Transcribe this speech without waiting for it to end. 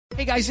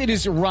Hey guys, it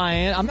is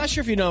Ryan. I'm not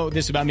sure if you know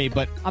this about me,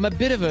 but I'm a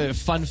bit of a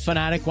fun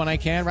fanatic when I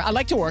can. I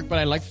like to work, but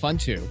I like fun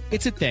too.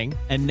 It's a thing.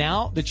 And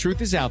now the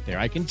truth is out there.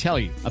 I can tell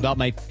you about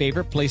my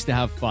favorite place to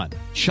have fun.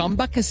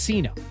 Chumba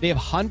Casino. They have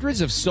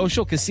hundreds of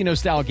social casino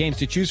style games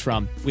to choose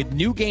from with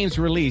new games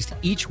released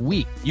each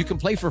week. You can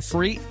play for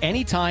free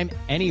anytime,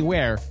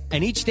 anywhere.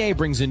 And each day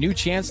brings a new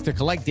chance to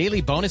collect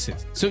daily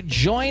bonuses. So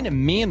join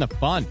me in the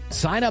fun.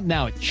 Sign up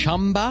now at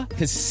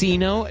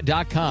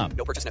ChumbaCasino.com.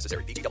 No purchase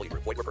necessary. VGW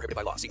Group. Void where prohibited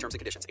by law. See terms and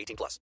conditions. 18+.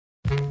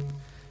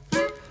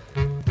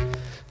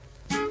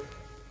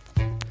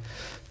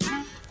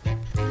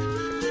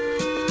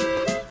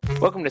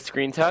 Welcome to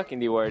Screen Talk,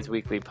 IndieWire's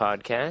weekly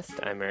podcast.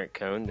 I'm Eric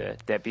Cohn, the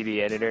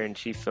deputy editor and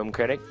chief film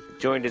critic,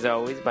 joined as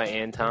always by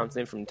Ann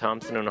Thompson from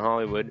Thompson on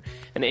Hollywood.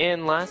 And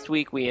Ann, last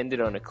week we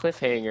ended on a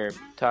cliffhanger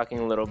talking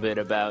a little bit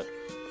about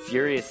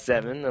Furious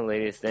 7, the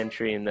latest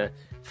entry in the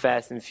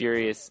Fast and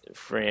Furious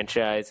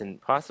franchise,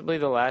 and possibly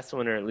the last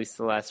one, or at least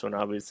the last one,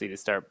 obviously, to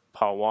star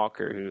Paul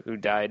Walker, who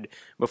died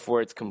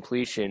before its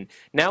completion.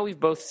 Now we've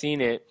both seen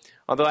it,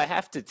 although I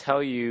have to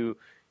tell you,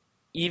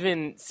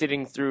 even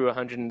sitting through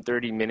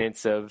 130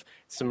 minutes of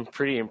some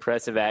pretty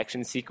impressive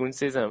action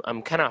sequences,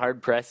 I'm kind of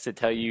hard-pressed to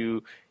tell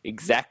you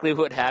exactly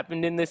what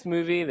happened in this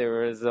movie.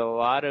 There was a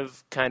lot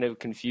of kind of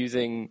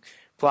confusing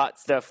plot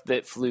stuff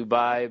that flew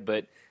by,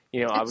 but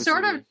you know, obviously, it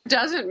sort of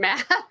doesn't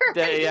matter.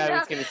 Yeah, I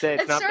was going to say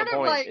it's not the point. It's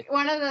sort of like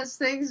one of those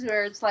things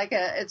where it's like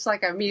a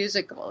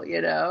musical.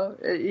 You know,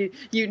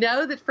 you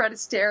know that Fred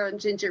Astaire and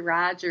Ginger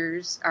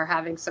Rogers are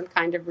having some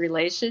kind of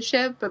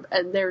relationship,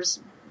 and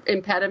there's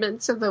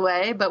impediments in the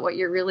way. But what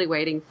you're really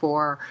waiting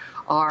for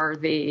are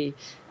the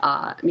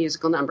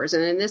musical numbers,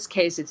 and in this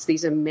case, it's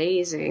these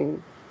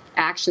amazing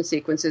action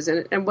sequences.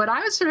 And what I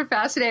was sort of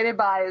fascinated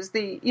by is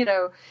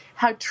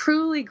how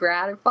truly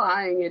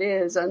gratifying it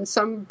is on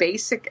some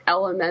basic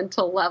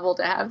elemental level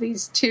to have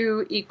these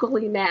two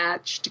equally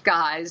matched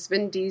guys,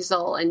 Vin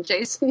Diesel and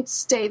Jason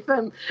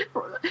Statham,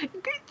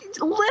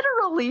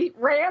 literally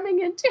ramming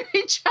into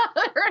each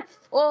other at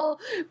full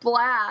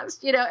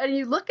blast, and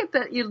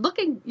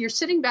you're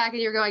sitting back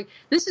and you're going,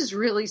 this is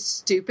really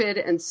stupid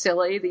and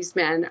silly. These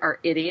men are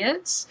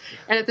idiots.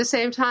 And at the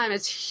same time,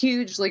 it's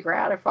hugely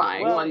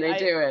gratifying when they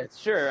do it.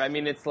 Sure. I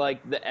mean, it's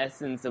like the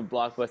essence of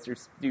blockbuster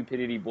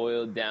stupidity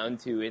boiled down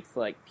to its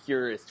like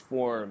purest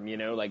form,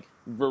 like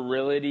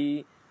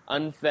virility,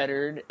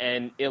 unfettered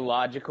and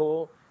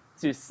illogical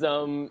to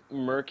some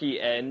murky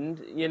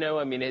end,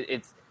 I mean,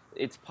 its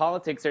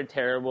politics are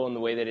terrible in the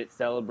way that it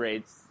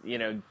celebrates,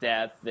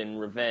 death and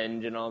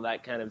revenge and all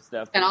that kind of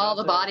stuff. And all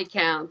the body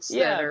counts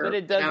that are, but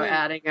it doesn't,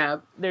 adding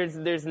up.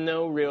 There's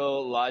no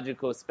real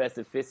logical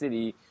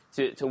specificity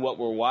to what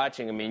we're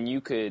watching. I mean,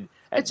 you could...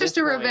 It's just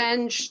a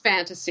revenge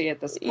fantasy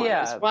at this point.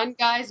 Yeah. One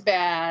guy's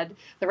bad,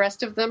 the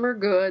rest of them are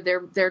good.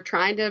 They're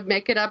trying to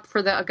make it up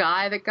for the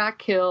guy that got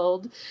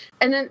killed.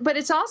 But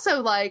it's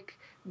also like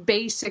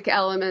basic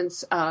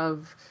elements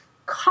of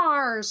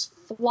cars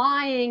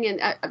flying,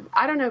 and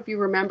I don't know if you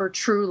remember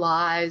True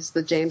Lies,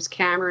 the James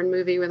Cameron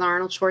movie with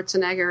Arnold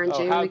Schwarzenegger and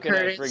Jamie Lee Curtis. How could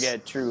I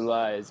forget True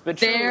Lies? But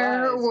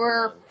there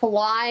were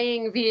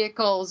flying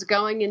vehicles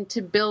going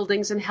into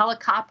buildings and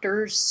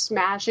helicopters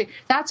smashing.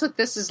 That's what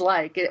this is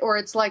like. Or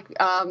it's like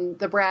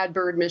the Brad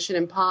Bird Mission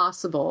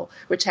Impossible,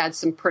 which had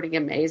some pretty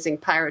amazing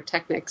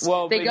pyrotechnics.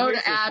 Well, they go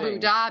to Abu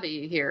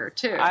Dhabi here,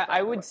 too.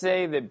 I would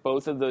say that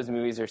both of those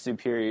movies are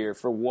superior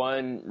for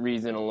one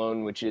reason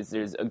alone, which is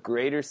there's a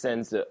greater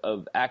sense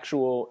of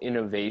actual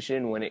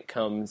innovation when it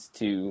comes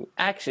to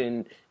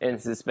action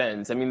and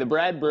suspense. I mean, the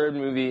Brad Bird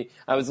movie,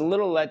 I was a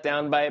little let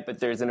down by it, but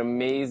there's an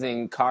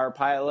amazing car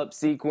pileup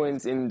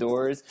sequence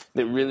indoors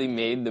that really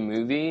made the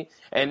movie.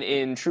 And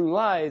in True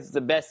Lies,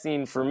 the best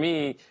scene for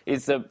me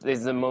is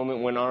the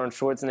moment when Arnold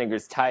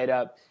Schwarzenegger's tied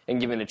up and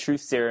given a truth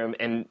serum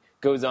and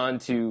goes on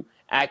to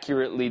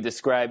accurately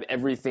describe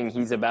everything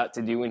he's about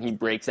to do when he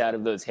breaks out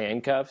of those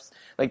handcuffs.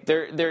 Like,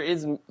 there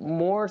is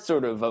more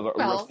sort of a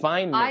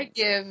refinement. I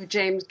give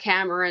James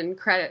Cameron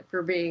credit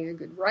for being a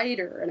good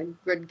writer and a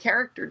good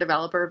character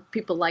developer.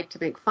 People like to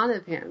make fun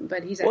of him,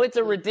 but he's it's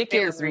a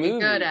ridiculous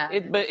movie. Good at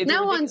it.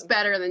 No one's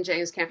better than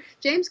James Cameron.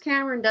 James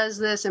Cameron does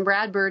this, and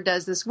Brad Bird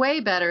does this way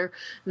better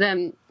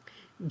than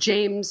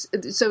James.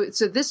 So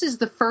this is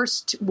the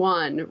first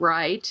one,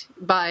 right?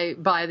 By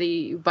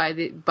the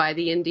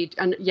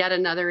indie, yet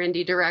another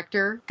indie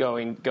director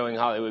going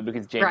Hollywood,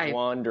 because James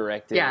Wan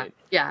directed it.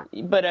 Yeah.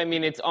 But I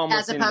mean, it's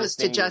almost as opposed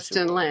to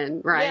Justin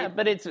Lin, right? Yeah,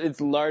 but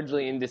it's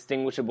largely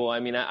indistinguishable.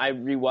 I mean, I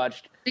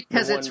rewatched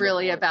because it's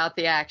really about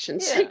the action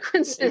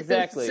sequences.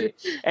 Exactly.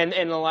 And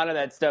a lot of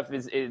that stuff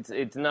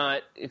it's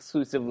not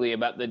exclusively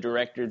about the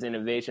director's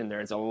innovation.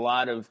 There's a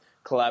lot of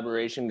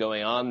collaboration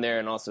going on there,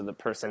 and also the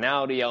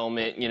personality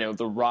element.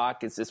 The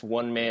Rock is this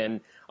one-man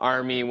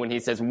army when he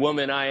says,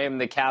 "Woman, I am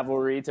the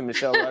cavalry" to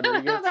Michelle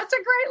Rodriguez. That's a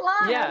great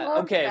line. Yeah,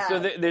 okay, that. So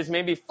there's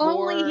maybe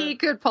 4... Only he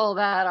could pull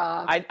that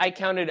off. I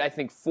counted, I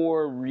think,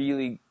 4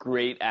 really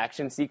great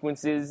action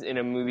sequences in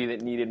a movie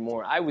that needed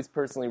more. I was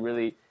personally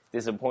really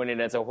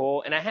disappointed as a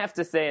whole, and I have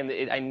to say,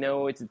 and I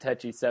know it's a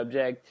touchy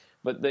subject,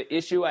 but the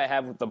issue I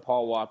have with the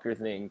Paul Walker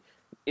thing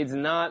It's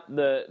not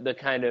the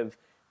kind of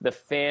the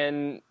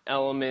fan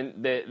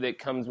element that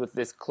comes with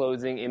this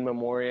closing in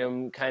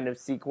memoriam kind of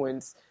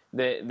sequence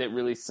that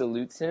really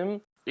salutes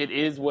him. It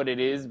is what it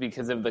is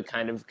because of the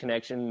kind of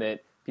connection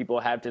that people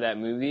have to that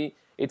movie.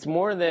 It's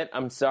more that,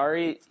 I'm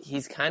sorry,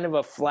 he's kind of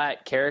a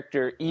flat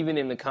character, even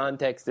in the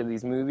context of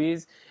these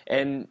movies.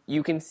 And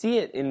you can see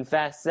it in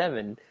Fast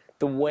 7.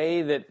 The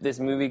way that this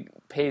movie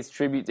pays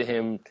tribute to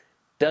him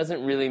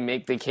doesn't really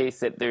make the case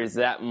that there's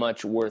that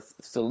much worth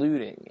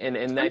saluting. And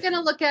I'm going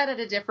to look at it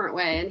a different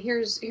way. And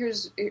here's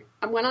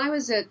when I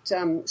was at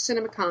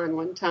CinemaCon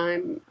one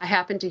time, I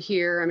happened to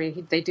hear, I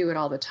mean, they do it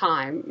all the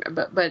time,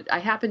 but I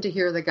happened to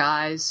hear the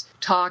guys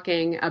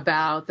talking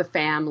about the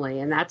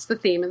family, and that's the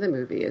theme of the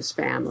movie is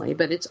family.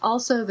 But it's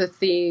also the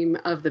theme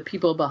of the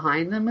people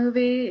behind the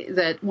movie,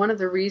 that one of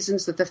the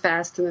reasons that the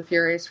Fast and the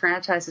Furious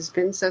franchise has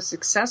been so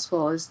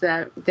successful is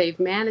that they've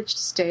managed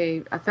to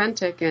stay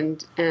authentic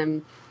and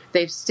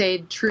they've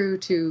stayed true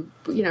to,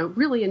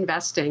 really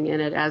investing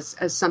in it as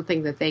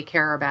something that they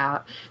care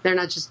about. They're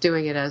not just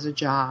doing it as a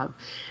job.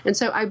 And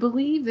so I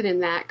believe that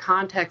in that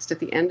context, at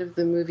the end of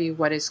the movie,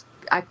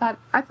 I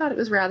thought it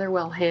was rather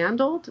well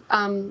handled,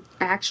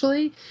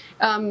 actually.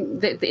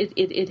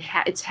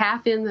 It's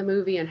half in the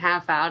movie and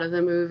half out of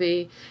the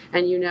movie,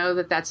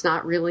 and that's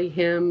not really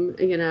him.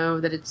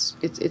 That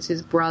it's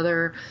his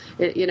brother.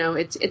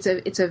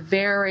 It's a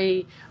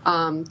very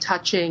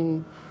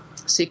touching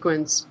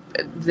sequence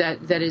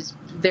that is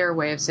their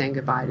way of saying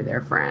goodbye to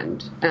their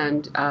friend.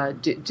 And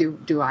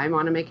do I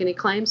want to make any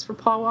claims for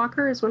Paul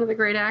Walker as one of the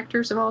great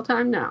actors of all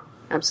time? No.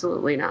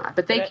 Absolutely not.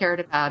 But they cared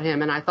about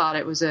him, and I thought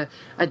it was a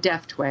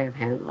deft way of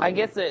handling it. I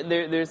guess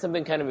there's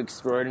something kind of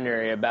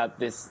extraordinary about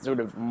this sort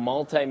of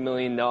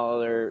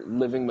multi-million-dollar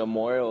living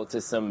memorial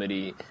to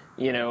somebody.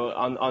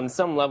 On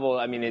some level,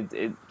 I mean,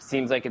 it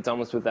seems like it's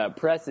almost without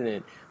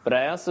precedent. But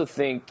I also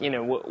think,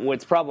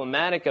 what's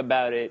problematic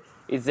about it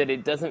is that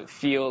it doesn't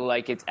feel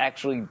like it's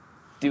actually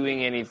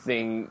doing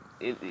anything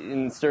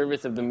in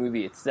service of the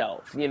movie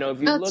itself.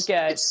 If you look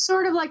at... It's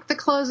sort of like the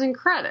closing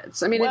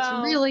credits. I mean, it's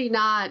really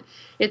not...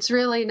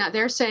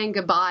 They're saying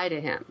goodbye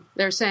to him.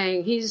 They're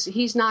saying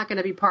he's not going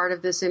to be part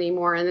of this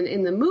anymore. And then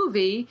in the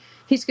movie,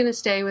 he's going to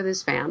stay with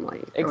his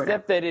family.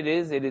 Except that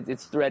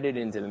it's threaded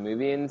into the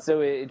movie, and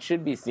so it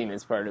should be seen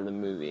as part of the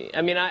movie.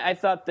 I mean, I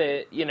thought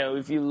that,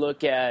 if you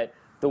look at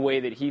the way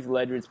that Heath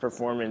Ledger's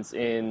performance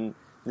in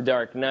The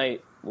Dark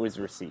Knight was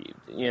received,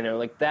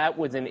 that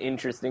was an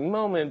interesting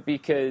moment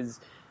because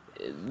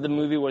the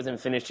movie wasn't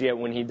finished yet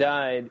when he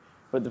died,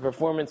 but the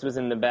performance was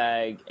in the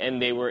bag,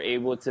 and they were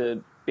able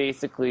to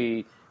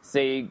basically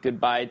say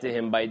goodbye to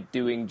him by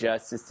doing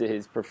justice to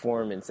his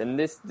performance. And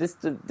this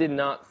did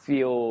not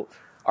feel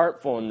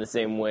artful in the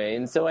same way,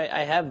 and so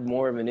I have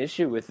more of an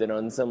issue with it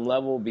on some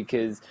level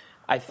because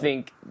I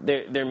think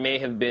there may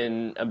have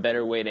been a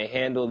better way to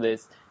handle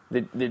this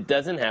that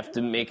doesn't have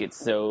to make it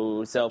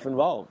so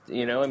self-involved,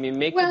 I mean,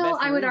 make the best Well,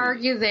 I would movie.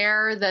 argue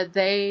there that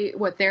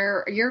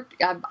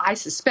I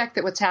suspect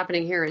that what's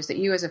happening here is that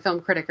you as a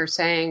film critic are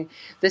saying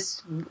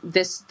this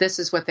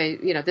is what they,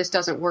 this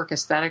doesn't work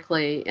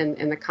aesthetically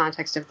in the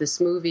context of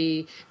this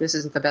movie. This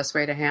isn't the best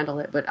way to handle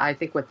it. But I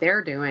think what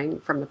they're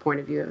doing from the point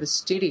of view of a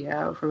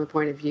studio, from the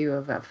point of view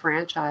of a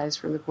franchise,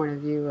 from the point of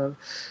view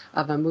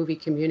of a movie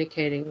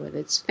communicating with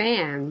its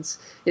fans,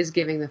 is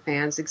giving the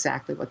fans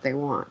exactly what they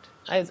want.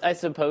 I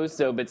suppose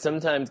so, but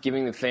sometimes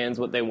giving the fans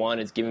what they want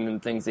is giving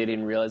them things they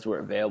didn't realize were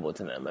available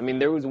to them. I mean,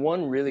 there was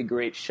one really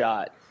great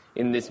shot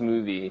in this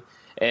movie,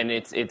 and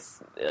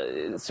it's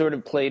sort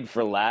of played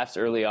for laughs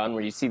early on,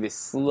 where you see this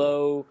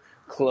slow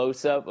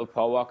close-up of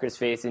Paul Walker's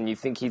face, and you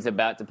think he's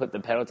about to put the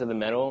pedal to the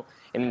metal,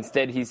 and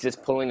instead he's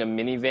just pulling a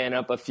minivan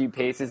up a few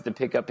paces to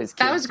pick up his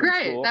kids. That was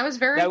great. School. That was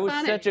very funny. That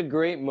was such a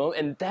great moment,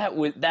 and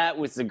that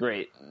was the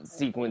great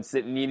sequence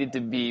that needed to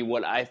be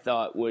what I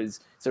thought was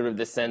sort of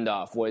the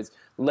send-off, was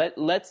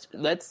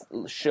let's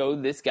show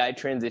this guy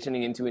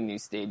transitioning into a new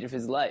stage of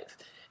his life.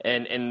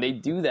 And they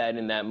do that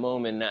in that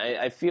moment.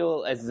 I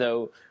feel as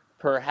though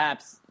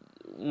perhaps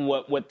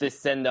what this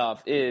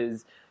send-off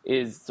is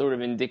sort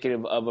of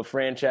indicative of a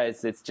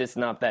franchise that's just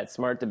not that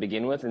smart to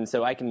begin with, and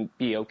so I can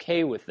be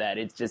okay with that.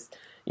 It's just,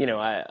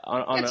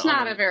 it's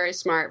not a very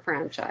smart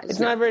franchise. It's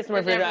not a very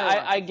smart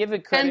franchise. I give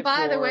it credit. And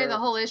by the way, the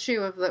whole issue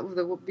of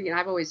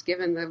I've always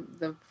given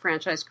the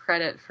franchise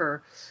credit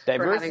for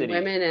having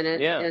women in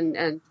it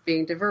and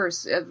being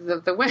diverse.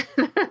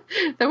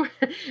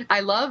 I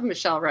love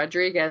Michelle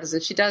Rodriguez,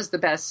 and she does the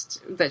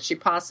best that she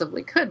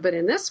possibly could. But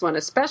in this one,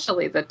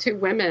 especially, the two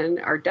women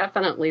are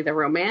definitely the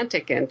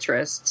romantic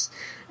interests.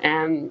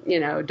 And,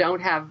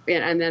 don't have,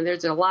 and then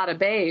there's a lot of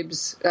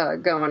babes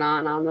going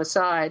on the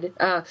side,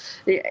 and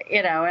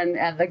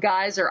the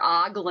guys are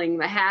ogling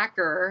the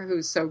hacker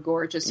who's so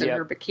gorgeous in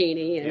her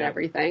bikini and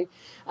everything.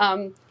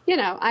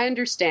 I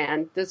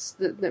understand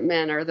that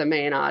men are the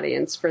main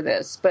audience for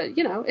this, but,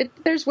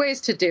 there's ways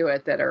to do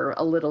it that are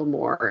a little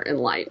more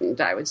enlightened,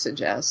 I would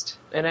suggest.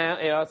 And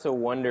I also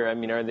wonder, I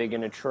mean, are they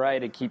going to try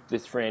to keep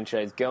this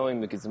franchise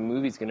going because the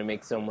movie's going to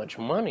make so much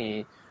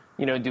money?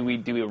 do we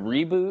do a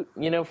reboot?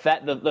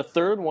 The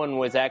third one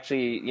was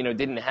actually,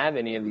 didn't have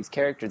any of these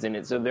characters in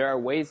it. So there are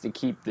ways to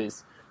keep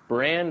this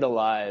brand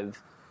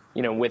alive,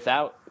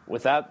 without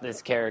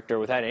this character,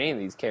 without any of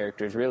these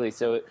characters, really.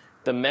 So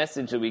the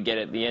message that we get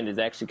at the end is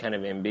actually kind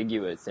of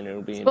ambiguous, and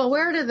it'll be... Well,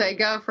 where do they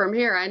go from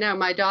here? I know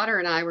my daughter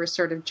and I were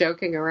sort of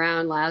joking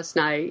around last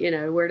night,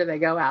 where do they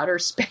go? Outer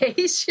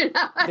space?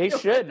 They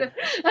should.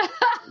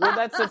 Well,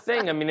 that's the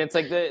thing. I mean, it's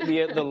like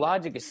the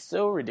logic is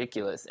so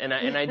ridiculous, and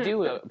I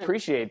do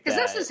appreciate that.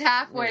 Because this is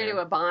halfway to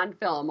a Bond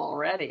film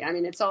already. I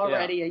mean, it's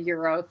already a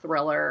Euro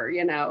thriller,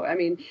 I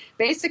mean,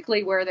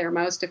 basically where they're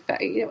most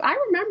effective. I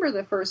remember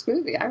the first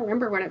movie. I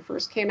remember when it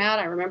first came out.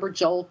 I remember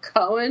Joel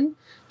Cohen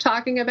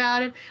talking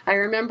about it. I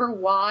remember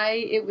why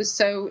it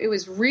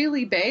was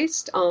really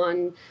based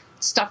on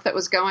stuff that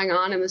was going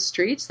on in the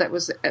streets that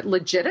was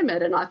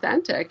legitimate and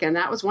authentic. And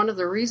that was one of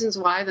the reasons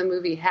why the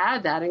movie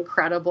had that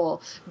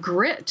incredible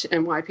grit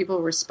and why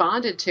people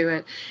responded to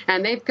it.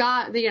 And they've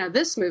got,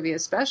 this movie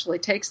especially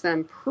takes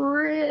them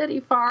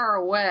pretty far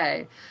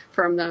away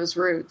from those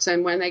roots.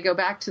 And when they go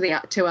back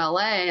to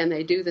LA and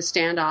they do the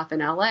standoff in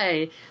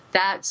LA,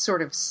 that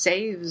sort of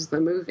saves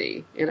the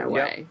movie in a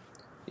way.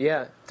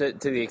 Yeah, to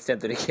the extent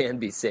that it can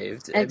be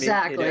saved.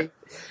 Exactly.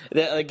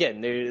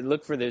 Again,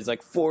 there's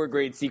like 4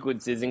 great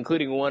sequences,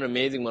 including one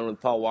amazing one with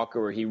Paul Walker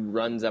where he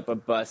runs up a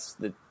bus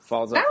that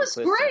falls off the cliff.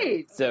 That was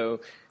great. So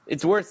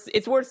it's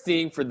worth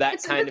seeing for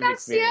that kind of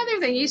experience. That's the other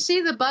thing. You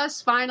see the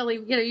bus finally,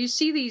 you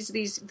see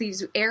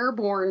these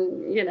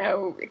airborne,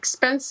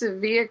 expensive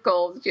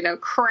vehicles,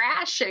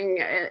 crashing,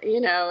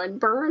 and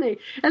burning.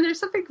 And there's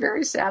something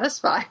very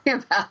satisfying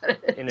about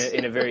it.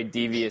 In a very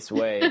devious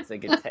way. It's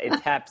like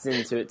it taps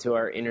to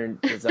our inner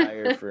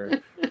desire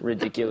for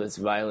ridiculous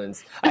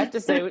violence. I have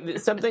to say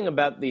something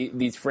about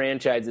these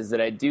franchises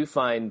that I do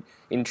find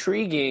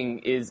intriguing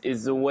is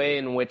the way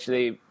in which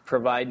they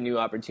provide new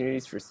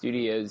opportunities for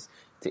studios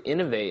to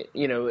innovate.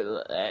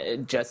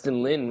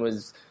 Justin Lin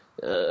was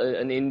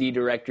an indie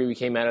director who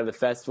came out of the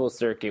festival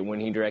circuit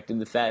when he directed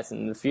The Fast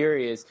and the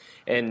Furious,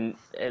 and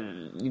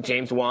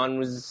James Wan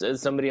was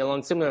somebody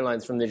along similar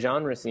lines from the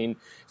genre scene.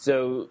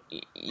 So,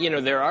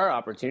 there are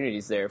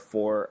opportunities there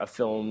for a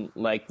film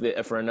like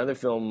for another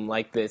film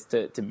like this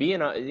to be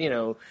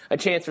a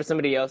chance for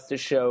somebody else to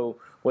show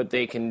what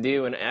they can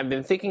do. And I've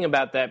been thinking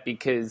about that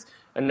because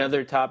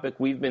another topic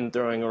we've been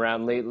throwing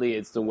around lately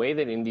is the way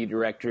that indie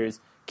directors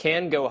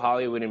can go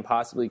Hollywood in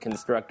possibly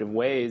constructive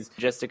ways.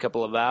 Just a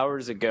couple of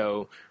hours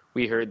ago,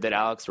 we heard that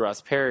Alex Ross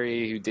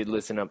Perry, who did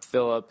Listen Up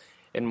Philip,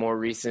 and more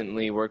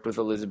recently worked with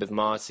Elizabeth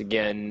Moss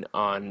again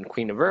on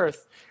Queen of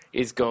Earth,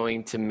 is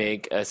going to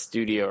make a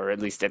studio, or at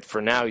least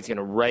for now, he's going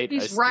to write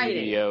a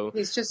studio.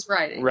 He's just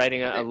writing.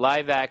 Writing a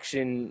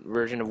live-action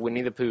version of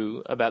Winnie the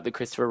Pooh about the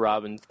Christopher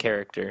Robin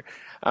character.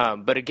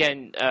 But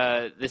again,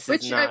 this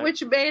is not...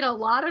 Which made a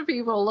lot of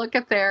people look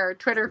at their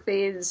Twitter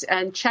feeds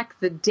and check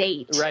the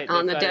date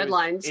on the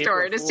Deadline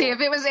story to see if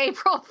it was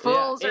April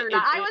Fool's or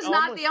not. I was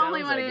not the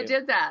only one who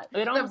did that.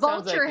 The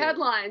Vulture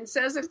headline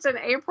says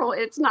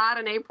it's not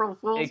an April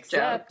Fool's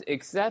joke.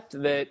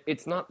 Except that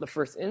it's not the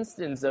first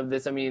instance of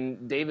this. I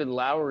mean, David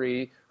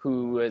Lowery,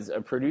 who was a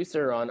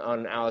producer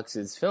on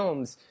Alex's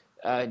films,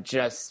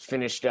 just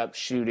finished up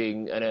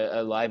shooting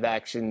a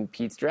live-action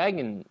Pete's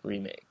Dragon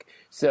remake.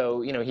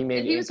 So, he made...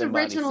 And he was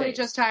originally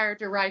just hired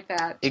to write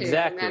that, too.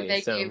 Exactly. And then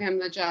they gave him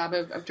the job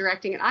of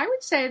directing it. I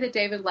would say that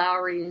David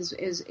Lowery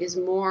is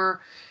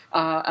more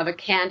of a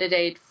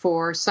candidate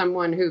for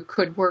someone who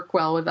could work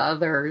well with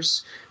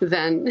others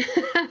than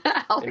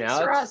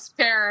Alex Ross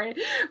Perry.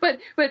 But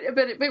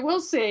we'll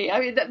see.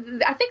 I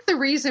mean, I think the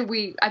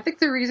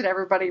reason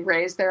everybody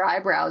raised their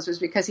eyebrows was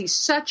because he's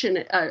such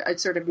a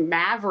sort of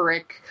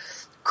maverick,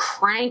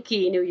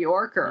 cranky New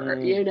Yorker, I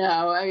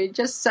mean,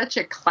 just such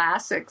a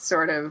classic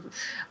sort of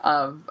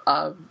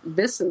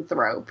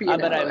misanthrope.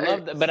 But I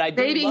love that. But I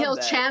do maybe love he'll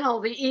that. channel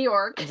the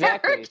Eeyore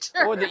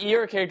character, or the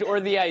Eeyore character, or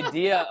the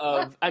idea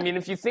of. I mean,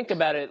 if you think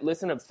about it,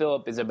 Listen Up,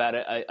 Philip is about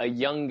a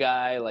young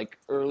guy, like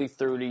early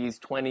 30s,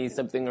 20s,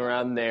 something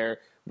around there,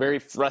 very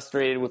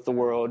frustrated with the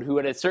world, who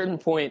at a certain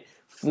point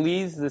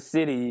flees the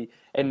city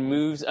and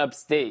moves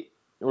upstate,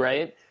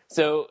 right?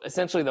 So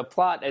essentially, the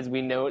plot, as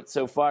we know it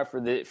so far for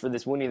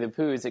this Winnie the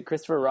Pooh, is that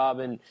Christopher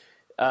Robin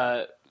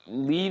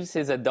leaves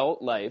his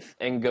adult life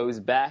and goes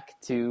back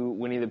to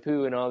Winnie the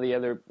Pooh and all the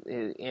other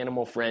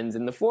animal friends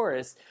in the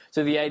forest.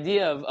 So the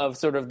idea of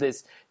sort of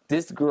this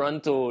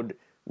disgruntled,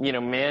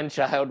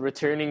 man-child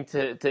returning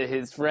to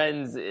his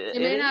friends. It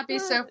may not be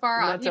so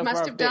far off. He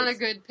must have done a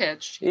good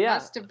pitch. He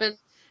must have been.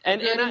 And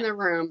in the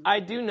room. I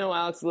do know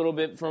Alex a little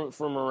bit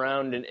from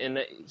around, and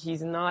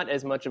he's not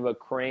as much of a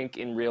crank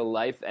in real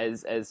life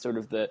as sort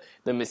of the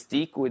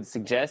mystique would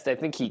suggest. I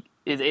think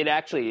it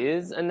actually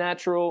is a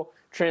natural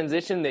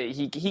transition that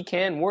he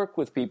can work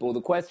with people.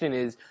 The question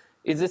is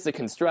this a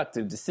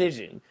constructive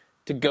decision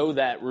to go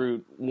that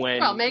route when...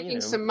 Well,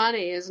 making some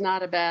money is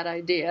not a bad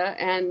idea,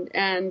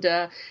 and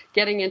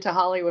getting into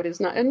Hollywood is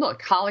not. And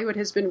look, Hollywood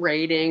has been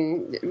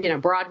rating,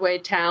 Broadway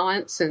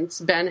talent since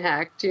Ben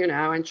Hecht,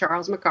 and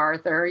Charles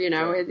MacArthur.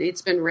 Sure.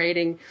 It's been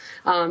rating,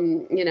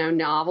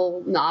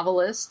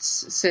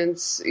 novelists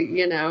since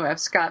F.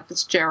 Scott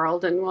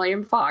Fitzgerald and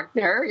William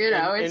Faulkner.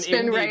 It's and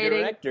been indie rating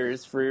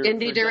directors for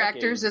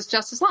directors is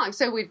just as long.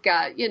 So we've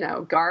got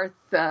Garth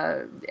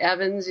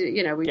Evans.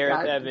 We've Gareth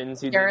got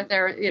Evans,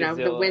 Godzilla,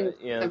 the Wind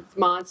of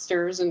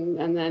Monsters,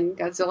 and then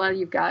Godzilla.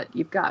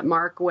 You've got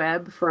Mark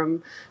Webb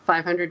from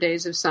 500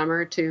 Days of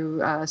Summer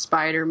to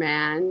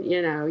Spider-Man.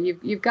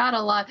 You've got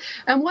a lot.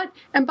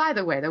 And by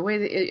the way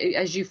that,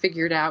 as you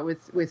figured out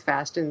with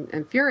Fast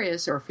and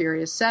Furious or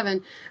Furious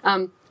 7.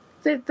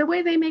 The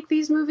way they make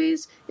these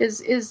movies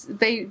is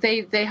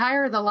they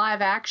hire the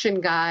live action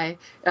guy.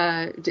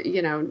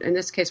 In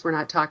this case, we're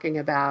not talking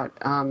about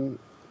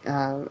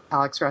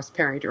Alex Ross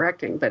Perry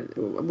directing, but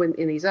when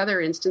in these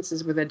other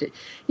instances,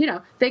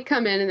 they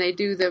come in and they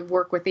do the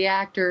work with the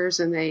actors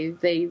and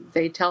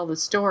they tell the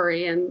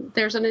story, and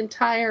there's an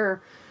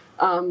entire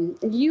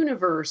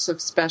universe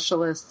of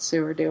specialists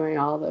who are doing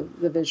all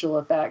the visual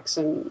effects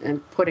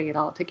and putting it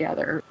all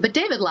together. But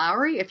David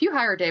Lowery, if you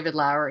hire David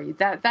Lowery,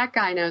 that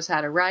guy knows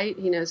how to write,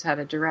 he knows how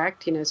to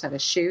direct, he knows how to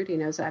shoot, he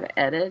knows how to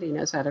edit, he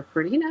knows how to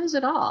produce, he knows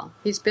it all.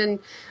 He's been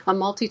a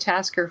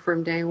multitasker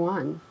from day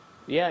one.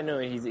 Yeah, no,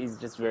 he's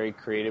just very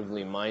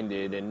creatively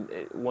minded, and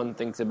one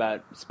thinks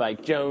about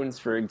Spike Jonze,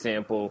 for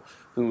example,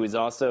 who was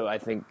also, I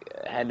think,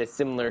 had a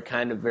similar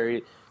kind of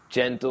very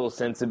gentle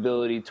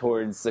sensibility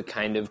towards the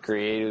kind of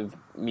creative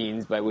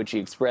means by which he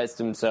expressed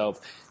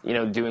himself,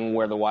 doing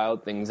Where the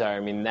Wild Things Are.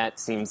 I mean, that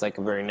seems like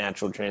a very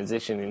natural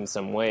transition in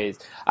some ways.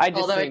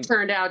 Although it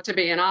turned out to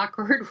be an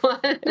awkward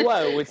one.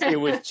 Well, it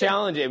was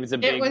challenging. It was a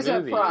big movie. It was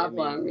a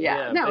problem,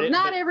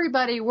 not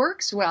everybody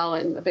works well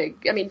in the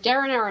big... I mean,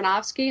 Darren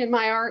Aronofsky, in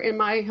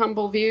my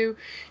humble view,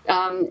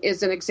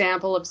 is an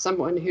example of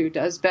someone who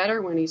does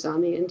better when he's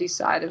on the indie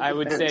side of the fence. I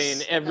would say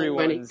in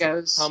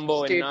everyone's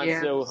humble and not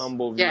so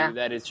humble view,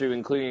 that is true,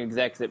 including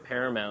execs at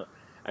Paramount.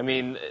 I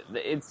mean,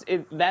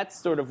 that's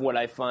sort of what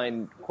I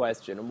find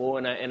questionable,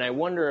 and I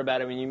wonder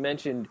about. I mean, you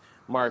mentioned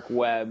Mark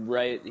Webb,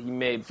 right? He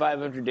made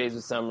 500 Days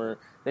of Summer,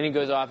 then he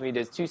goes off and he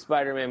does 2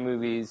 Spider-Man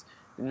movies.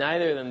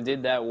 Neither of them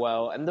did that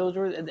well, and those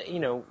were,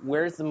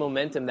 where's the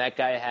momentum that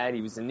guy had?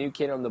 He was a new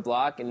kid on the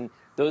block, and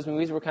those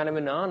movies were kind of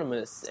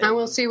anonymous. And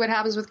we'll see what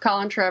happens with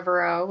Colin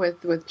Trevorrow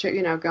with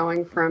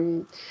going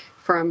from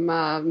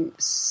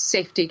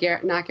safety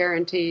not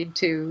guaranteed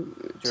to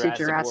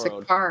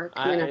Jurassic Park.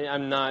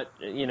 I'm not,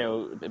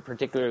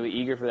 particularly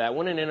eager for that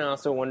one. And then I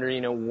also wonder,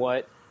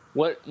 what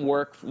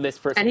work this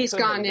person... And he's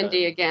gone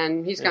indie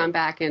again. He's gone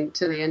back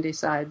into the indie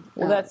side.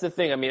 Well, that's the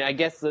thing. I mean, I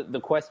guess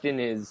the question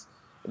is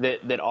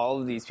that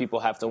all of these people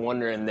have to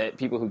wonder, and that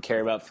people who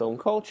care about film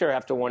culture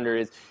have to wonder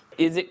is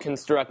it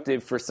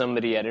constructive for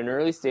somebody at an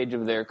early stage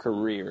of their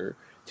career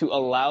to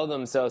allow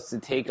themselves to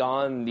take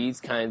on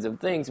these kinds of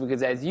things?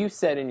 Because as you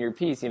said in your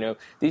piece,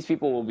 these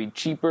people will be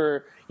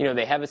cheaper,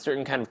 they have a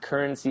certain kind of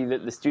currency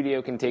that the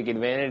studio can take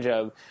advantage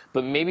of,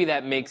 but maybe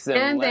that makes them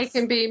And they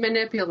can be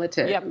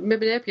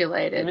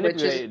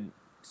manipulated.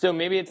 So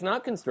maybe it's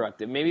not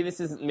constructive. Maybe this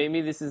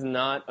is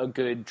not a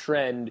good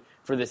trend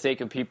for the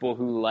sake of people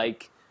who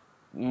like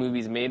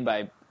movies made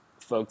by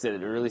folks at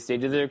an early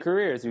stage of their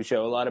careers who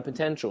show a lot of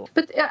potential.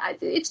 But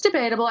it's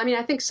debatable. I mean,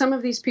 I think some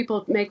of these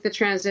people make the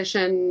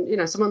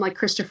transition, someone like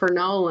Christopher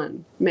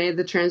Nolan made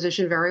the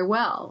transition very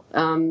well.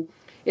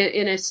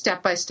 In a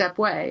step-by-step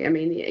way. I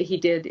mean, he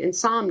did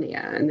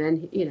Insomnia, and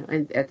then,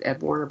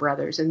 at Warner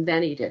Brothers, and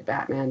then he did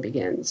Batman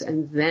Begins,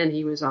 and then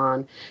he was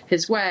on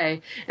his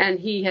way. And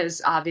he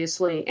has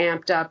obviously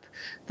amped up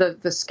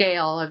the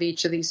scale of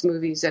each of these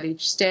movies at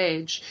each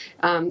stage,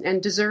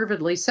 and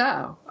deservedly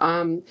so.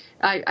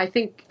 I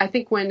think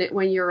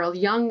when you're a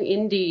young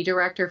indie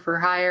director for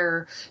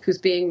hire who's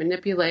being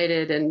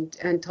manipulated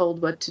and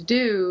told what to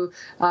do,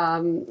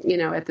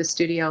 at the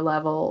studio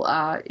level,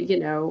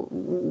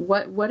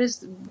 what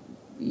is...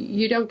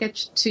 You don't get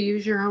to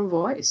use your own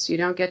voice. You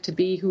don't get to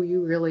be who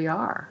you really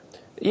are.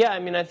 Yeah, I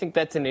mean, I think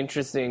that's an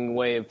interesting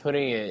way of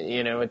putting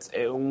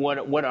it.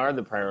 What are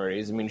the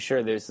priorities? I mean,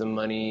 sure, there's the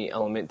money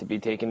element to be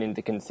taken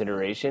into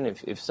consideration.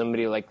 If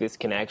somebody like this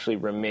can actually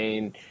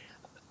remain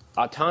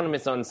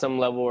autonomous on some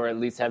level, or at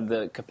least have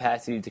the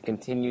capacity to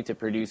continue to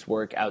produce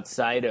work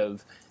outside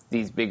of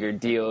these bigger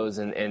deals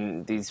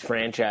and these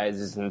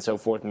franchises and so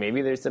forth,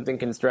 maybe there's something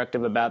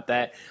constructive about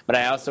that. But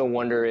I also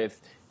wonder if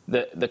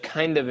the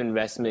kind of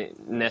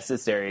investment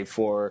necessary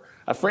for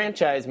a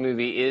franchise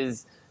movie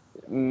is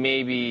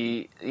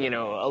maybe,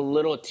 a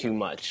little too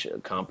much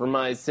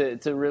compromise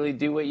to really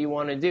do what you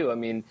want to do. I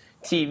mean,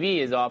 TV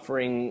is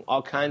offering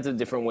all kinds of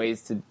different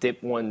ways to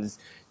dip one's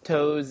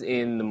toes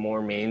in the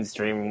more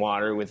mainstream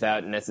water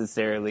without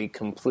necessarily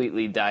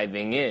completely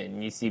diving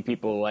in. You see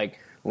people like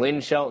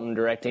Lynn Shelton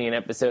directing an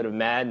episode of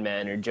Mad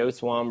Men, or Joe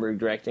Swanberg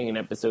directing an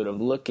episode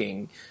of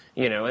Looking,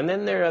 and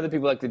then there are other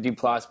people like the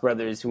Duplass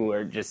brothers who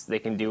are just, they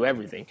can do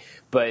everything.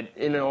 But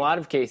in a lot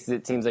of cases,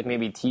 it seems like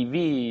maybe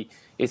TV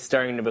is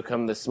starting to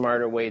become the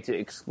smarter way to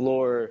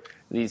explore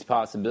these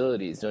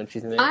possibilities, don't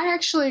you think? I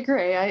actually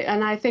agree.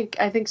 I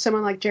think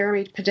someone like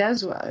Jeremy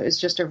Podeswa is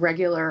just a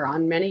regular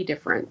on many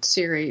different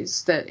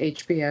series that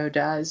HBO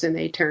does, and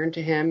they turn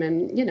to him,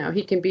 and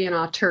he can be an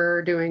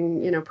auteur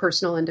doing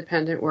personal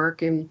independent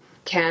work in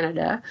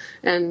Canada,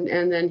 and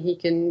then he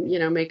can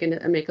make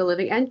a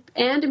living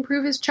and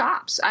improve his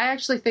chops. I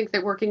actually think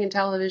that working in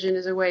television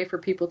is a way for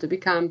people to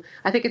become.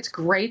 I think it's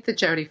great that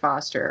Jodie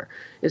Foster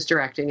is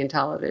directing in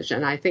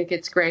television. I think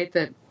it's great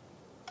that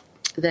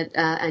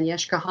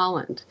Agnieszka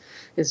Holland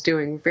is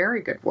doing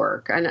very good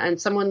work,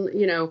 and someone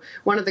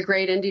one of the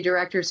great indie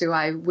directors who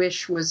I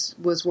wish was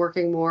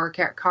working more,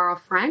 Carl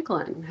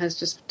Franklin, has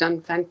just done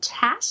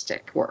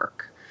fantastic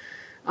work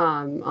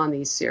on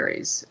these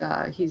series.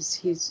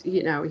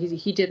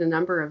 He did a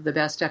number of the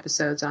best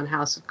episodes on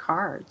House of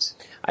Cards.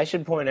 I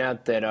should point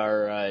out that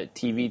our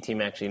TV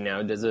team actually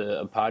now does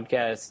a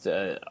podcast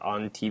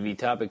on TV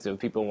topics. So if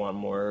people want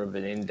more of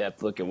an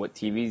in-depth look at what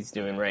TV's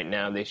doing right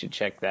now, they should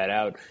check that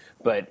out.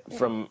 But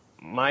from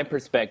my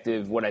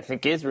perspective, what I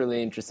think is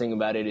really interesting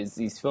about it is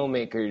these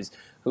filmmakers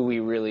who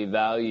we really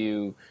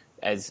value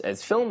as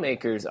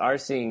filmmakers are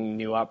seeing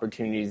new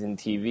opportunities in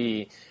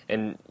TV.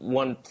 And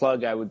one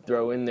plug I would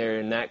throw in there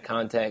in that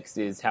context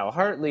is Hal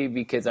Hartley,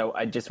 because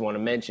I just want to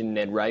mention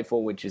Ned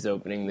Rifle, which is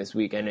opening this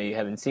week. I know you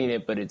haven't seen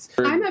it, but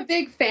I'm a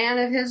big fan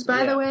of his,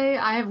 by the way.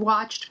 I have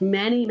watched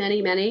many,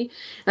 many, many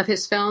of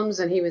his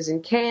films, and he was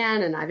in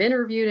Cannes, and I've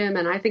interviewed him,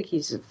 and I think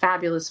he's a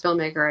fabulous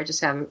filmmaker. I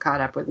just haven't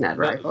caught up with Ned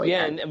Rifle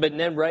yet. But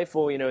Ned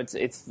Rifle,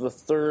 it's the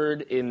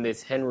third in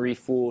this Henry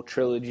Fool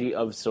trilogy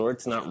of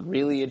sorts. Not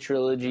really a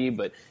trilogy,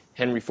 but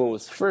Henry Fool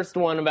was the first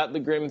one about the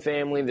Grimm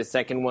family. The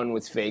second one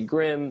was Faye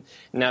Grimm.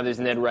 Now there's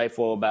Ned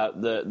Rifle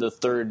about the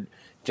third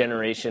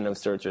generation of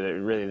sorts,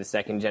 or really the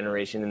second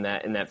generation in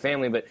that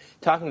family. But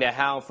talking to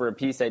Hal for a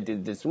piece I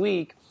did this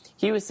week,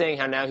 he was saying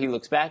how now he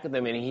looks back at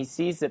them and he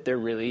sees that they're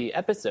really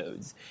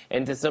episodes.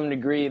 And to some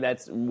degree,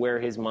 that's where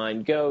his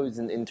mind goes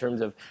in terms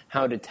of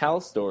how to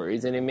tell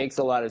stories. And it makes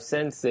a lot of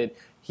sense that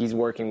he's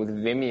working with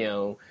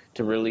Vimeo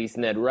to release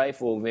Ned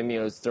Rifle.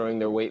 Vimeo's throwing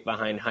their weight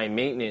behind High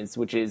Maintenance,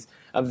 which is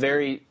a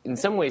very, in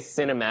some ways,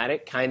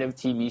 cinematic kind of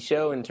TV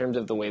show in terms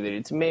of the way that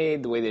it's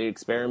made, the way that it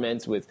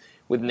experiments with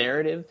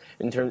narrative,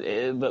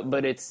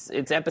 but it's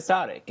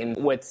episodic. And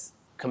what's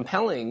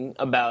compelling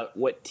about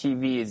what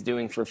TV is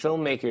doing for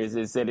filmmakers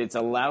is that it's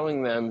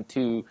allowing them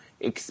to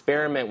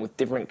experiment with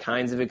different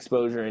kinds of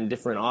exposure and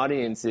different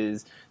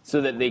audiences so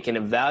that they can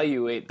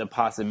evaluate the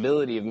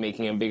possibility of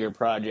making a bigger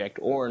project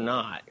or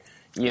not.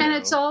 And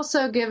it's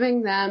also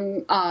giving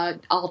them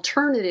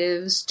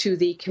alternatives to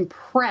the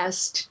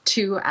compressed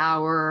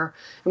 2-hour,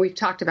 and we've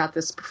talked about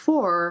this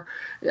before,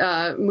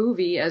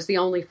 movie as the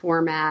only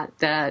format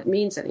that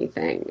means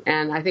anything.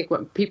 And I think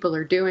what people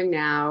are doing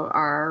now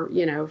are,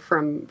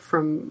 from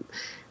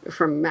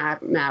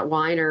Matt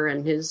Weiner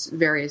and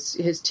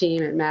his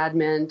team at Mad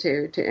Men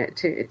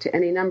to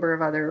any number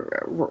of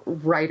other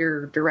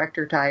writer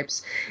director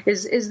types,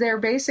 is they're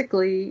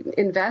basically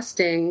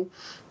investing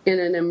in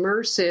an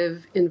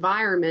immersive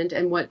environment.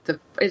 And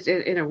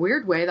in a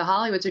weird way, the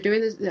Hollywoods are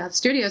doing this, the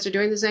studios are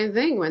doing the same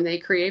thing when they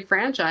create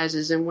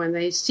franchises and when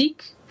they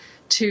seek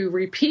to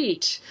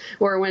repeat,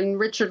 or when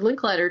Richard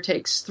Linklater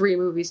takes 3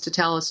 movies to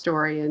tell a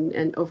story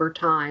and over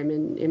time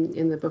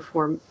in the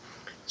Before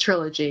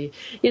trilogy.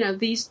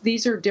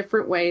 These are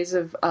different ways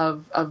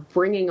of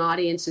bringing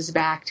audiences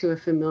back to a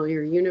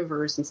familiar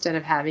universe instead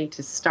of having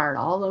to start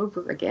all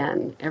over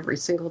again every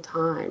single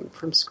time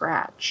from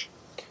scratch.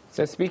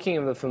 So speaking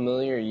of a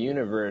familiar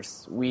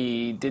universe,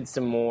 we did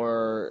some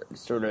more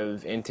sort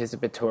of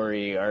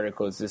anticipatory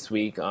articles this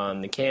week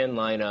on the Cannes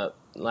lineup.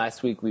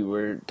 Last week we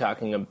were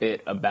talking a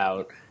bit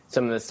about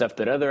some of the stuff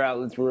that other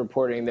outlets were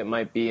reporting that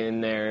might be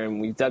in there, and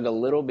we've dug a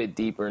little bit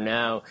deeper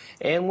now.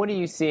 And what are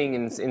you seeing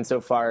in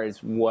so far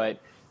as what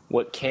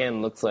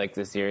Cannes looks like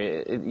this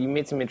year? You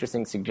made some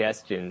interesting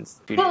suggestions.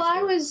 Well,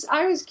 I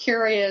was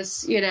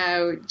curious,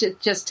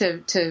 just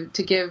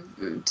to give.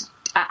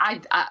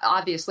 I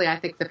obviously, I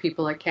think the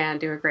people at Cannes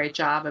do a great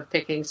job of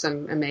picking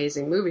some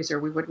amazing movies, or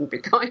we wouldn't be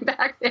going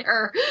back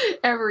there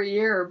every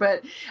year.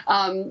 But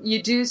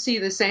you do see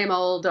the same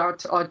old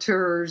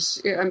auteurs.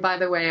 And by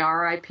the way,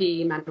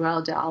 R.I.P.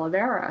 Manuel de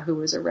Oliveira, who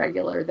was a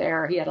regular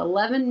there. He had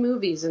 11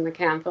 movies in the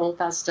Cannes Film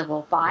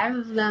Festival, 5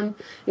 of them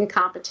in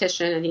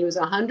competition, and he was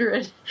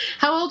 100.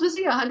 How old was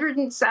he?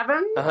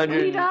 107 when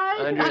he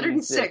died?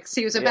 106.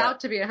 He was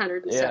about to be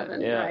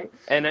 107, yeah. right?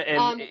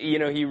 And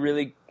he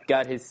really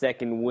got his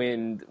second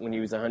wind when he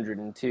was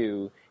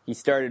 102. He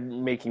started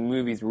making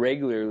movies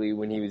regularly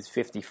when he was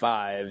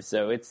 55,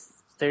 so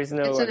it's There's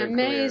no It's an other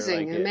career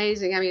like it.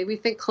 amazing. I mean, we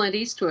think Clint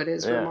Eastwood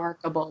is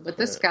remarkable, but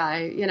this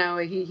guy, you know,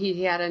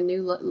 he had a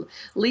new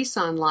lease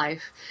on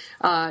life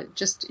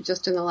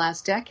just in the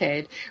last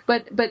decade.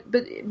 But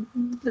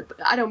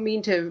I don't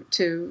mean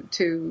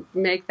to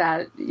make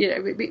that, you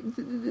know,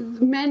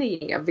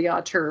 many of the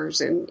auteurs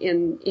in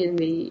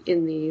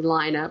the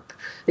lineup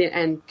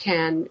and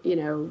can, you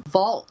know,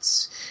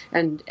 vaults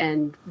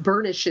and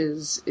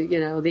burnishes, you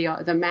know,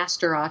 the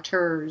master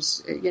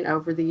auteurs, you know,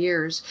 over the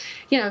years,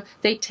 you know,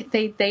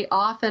 they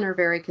often are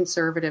very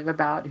conservative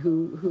about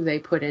who they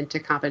put into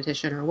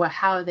competition or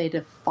how they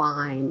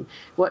define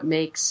what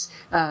makes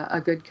a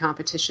good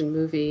competition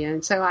movie.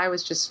 And so I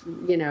was just,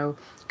 you know,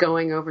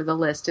 going over the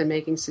list and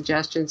making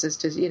suggestions as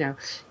to, you know,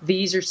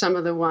 these are some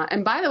of the ones.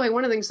 And by the way,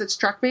 one of the things that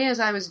struck me as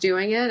I was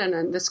doing it,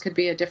 and this could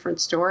be a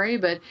different story,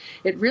 but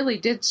it really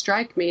did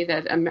strike me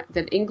that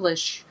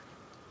English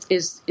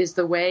is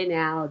the way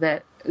now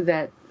that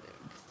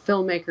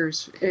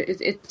filmmakers,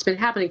 it's been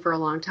happening for a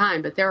long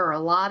time, but there are a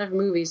lot of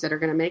movies that are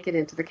going to make it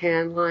into the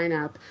Cannes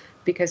lineup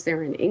because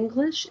they're in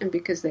English and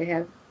because they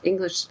have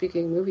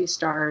English-speaking movie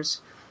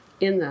stars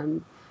in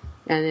them.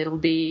 And it'll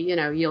be, you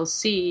know, you'll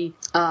see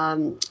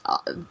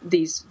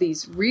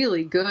these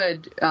really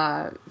good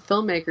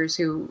filmmakers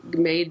who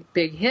made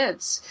big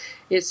hits.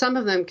 Some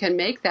of them can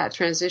make that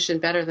transition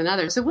better than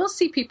others. So we'll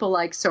see people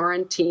like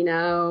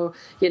Sorrentino.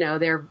 You know,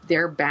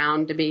 they're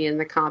bound to be in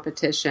the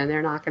competition.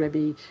 They're not going to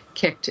be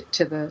kicked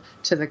to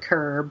the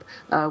curb.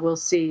 We'll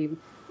see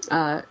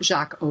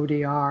Jacques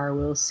Audiard.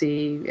 We'll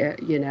see, we'll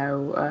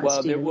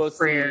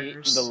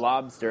Frears. see The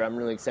Lobster. I'm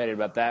really excited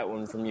about that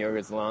one from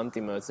Yorgos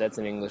Lanthimos. That's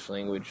an English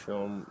language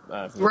film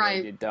from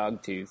right. Did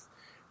Dogtooth.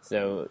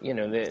 So, you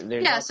know, there's...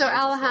 Yeah, so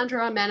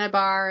Alejandro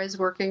Amenabar is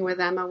working with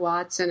Emma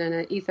Watson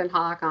and Ethan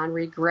Hawke on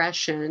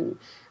Regression.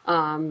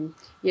 And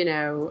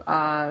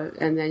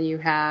then you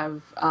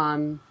have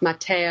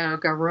Matteo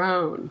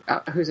Garrone,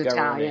 who's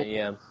Italian.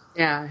 Yeah.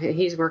 Yeah,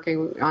 he's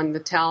working on the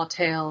Tale of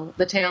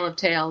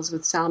Tales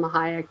with Salma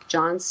Hayek,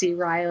 John C.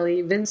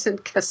 Reilly,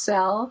 Vincent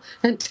Cassel,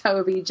 and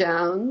Toby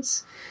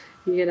Jones.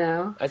 You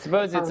know, I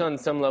suppose it's on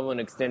some level an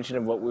extension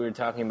of what we were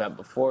talking about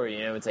before. You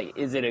know, it's like,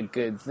 is it a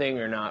good thing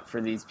or not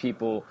for these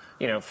people?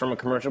 You know, from a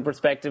commercial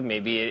perspective,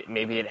 maybe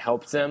it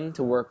helps them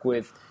to work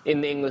with in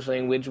the English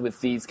language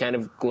with these kind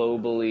of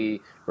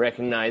globally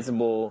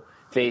recognizable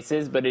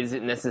faces, but is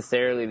it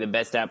necessarily the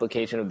best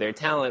application of their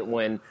talent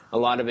when a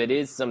lot of it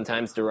is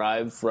sometimes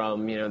derived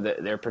from, you know,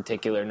 their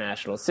particular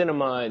national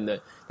cinema and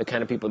the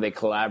kind of people they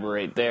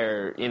collaborate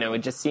there? You know, it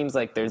just seems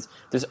like there's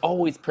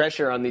always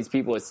pressure on these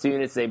people as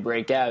soon as they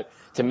break out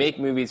to make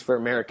movies for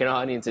American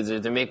audiences or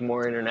to make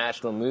more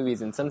international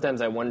movies, and sometimes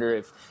I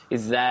wonder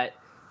is that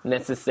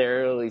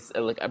necessarily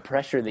like a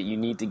pressure that you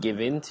need to give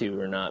into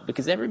or not,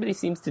 because everybody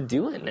seems to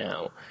do it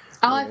now.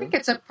 Oh, I think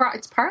it's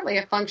partly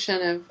a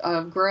function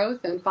of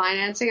growth and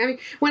financing. I mean,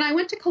 when I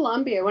went to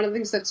Columbia, one of the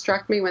things that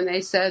struck me when they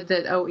said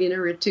that,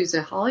 Inarritu's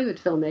a Hollywood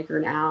filmmaker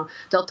now,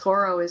 Del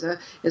Toro is a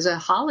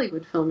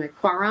Hollywood filmmaker,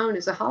 Cuarón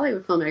is a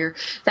Hollywood filmmaker.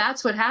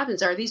 That's what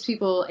happens. Are these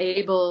people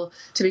able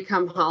to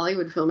become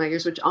Hollywood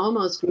filmmakers, which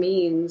almost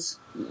means,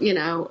 you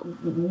know,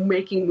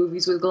 making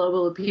movies with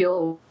global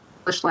appeal,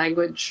 English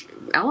language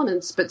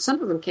elements, but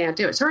some of them can't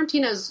do it.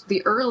 Sorrentino's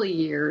the early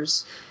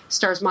years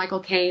stars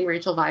Michael Caine,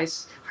 Rachel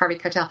Weisz, Harvey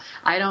Keitel.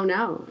 I don't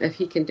know if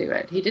he can do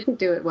it. He didn't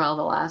do it well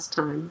the last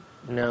time.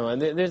 No,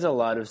 and there's a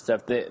lot of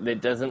stuff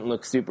that doesn't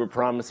look super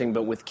promising,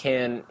 but with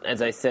Cannes,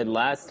 as I said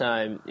last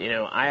time, you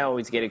know, I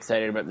always get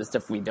excited about the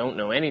stuff we don't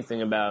know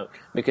anything about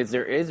because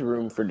there is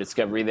room for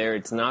discovery there.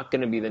 It's not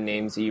going to be the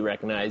names that you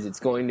recognize. It's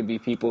going to be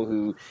people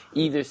who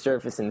either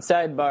surface in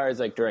sidebars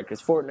like Directors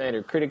Fortnight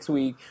or Critics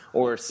Week,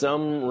 or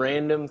some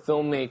random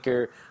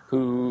filmmaker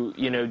who,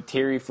 you know,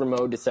 Thierry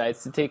Frémaux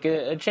decides to take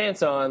a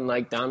chance on,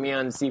 like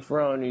Damian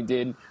Sifron, who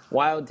did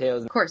Wild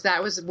Tales. Of course,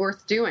 that was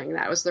worth doing.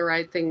 That was the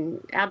right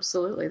thing,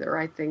 absolutely the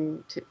right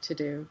thing to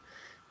do.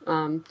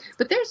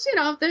 But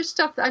there's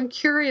stuff I'm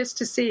curious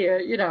to see.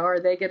 Are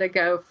they going to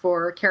go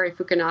for Cary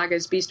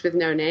Fukunaga's Beast with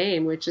No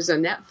Name, which is a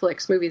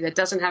Netflix movie that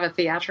doesn't have a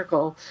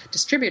theatrical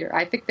distributor?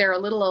 I think they're a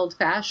little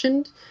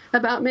old-fashioned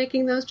about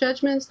making those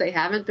judgments. They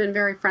haven't been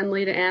very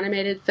friendly to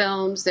animated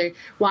films.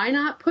 Why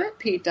not put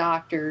Pete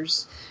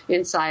Docter's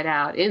Inside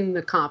Out in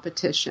the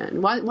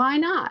competition? Why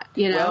not?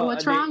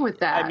 What's wrong with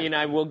that? I mean,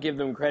 I will give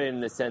them credit in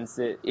the sense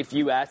that if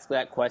you ask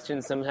that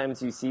question,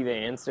 sometimes you see the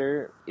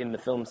answer in the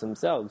films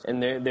themselves,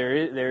 and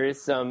there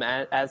is some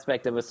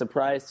aspect of a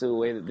surprise to the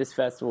way that this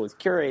festival is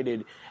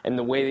curated and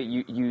the way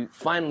that you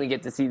finally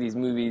get to see these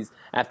movies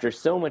after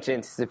so much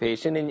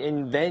anticipation,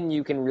 and then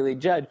you can really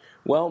judge,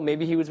 well,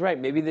 maybe he was right.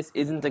 Maybe this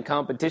isn't a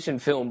competition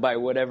film by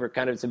whatever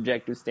kind of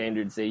subjective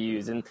standards they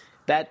use. And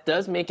that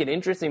does make it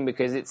interesting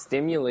because it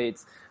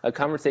stimulates a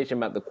conversation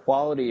about the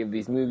quality of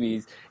these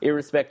movies,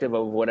 irrespective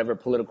of whatever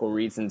political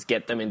reasons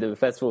get them into the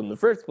festival in the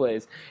first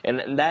place.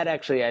 And that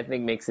actually, I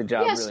think, makes the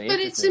job really interesting. Yes,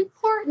 but it's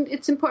important.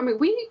 It's important. I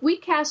mean, we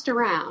cast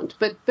around,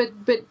 but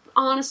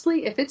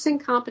honestly, if it's in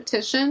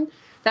competition,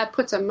 that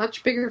puts a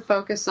much bigger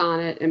focus on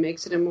it and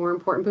makes it a more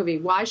important movie.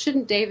 Why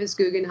shouldn't Davis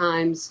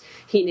Guggenheim's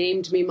 "He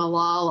Named Me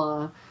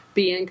Malala"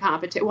 be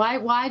incompetent?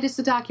 Why does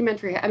the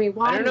documentary? I mean,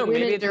 why do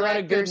women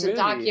directors and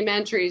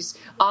documentaries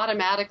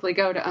automatically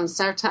go to Un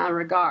Certain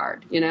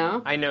Regard? You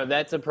know, I know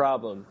that's a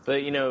problem,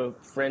 but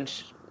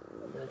French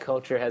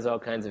culture has all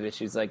kinds of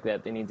issues like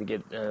that. They need to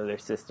get out of their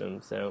system.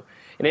 So,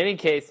 in any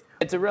case,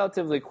 it's a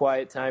relatively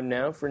quiet time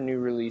now for new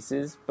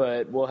releases,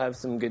 but we'll have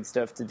some good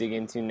stuff to dig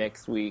into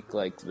next week,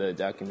 like the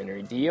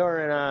documentary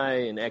DR&I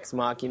and Ex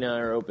Machina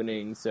are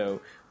opening.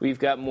 So we've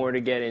got more to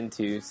get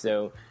into.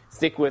 So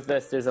stick with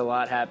us. There's a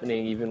lot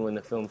happening even when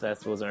the film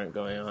festivals aren't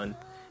going on.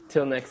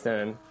 Till next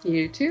time.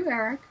 You too,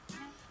 Eric.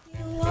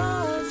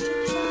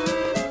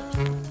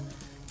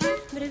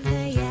 But if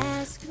they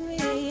ask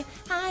me,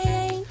 I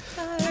ain't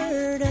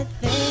heard a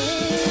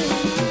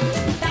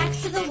thing. Back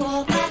to the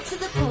wall, back to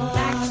the floor,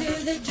 back to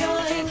the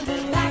drawing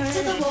board, back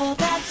to the wall,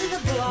 back to the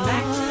floor,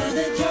 back to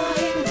the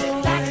drawing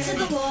board, back to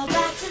the wall,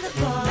 back to the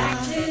floor,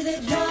 back to the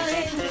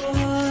drawing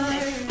board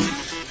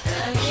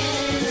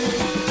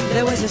again.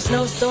 There was a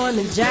snowstorm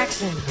in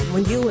Jackson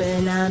when you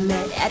and I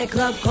met at a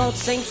club called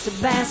St.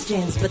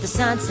 Sebastian's, but the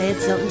sign said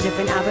something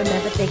different. I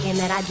remember thinking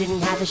that I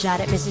didn't have a shot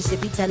at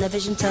Mississippi.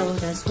 Television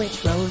told us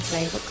which roads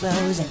they were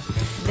closing.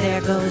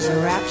 There goes a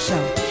rap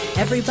show.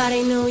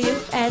 Everybody knew you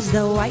as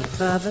the wife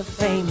of a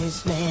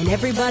famous man.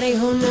 Everybody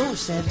who knew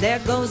said, there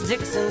goes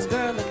Dixon's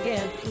girl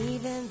again.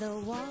 Even the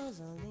walls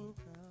only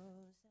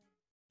close.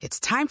 It's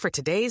time for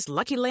today's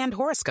Lucky Land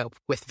horoscope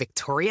with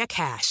Victoria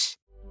Cash.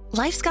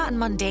 Life's gotten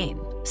mundane,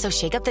 so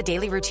shake up the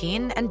daily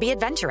routine and be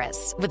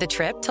adventurous with a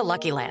trip to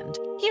Lucky Land.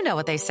 You know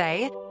what they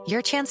say.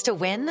 Your chance to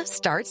win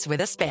starts with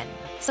a spin.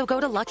 So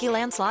go to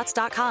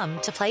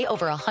LuckyLandSlots.com to play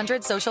over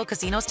 100 social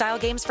casino-style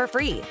games for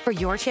free for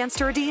your chance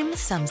to redeem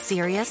some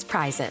serious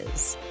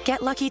prizes.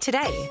 Get lucky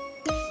today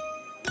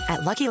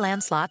at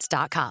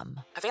LuckyLandSlots.com.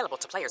 Available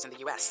to players in the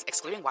U.S.,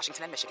 excluding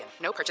Washington and Michigan.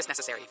 No purchase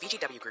necessary.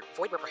 VGW Group.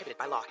 Void where prohibited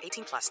by law.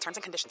 18+. Terms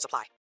and conditions apply.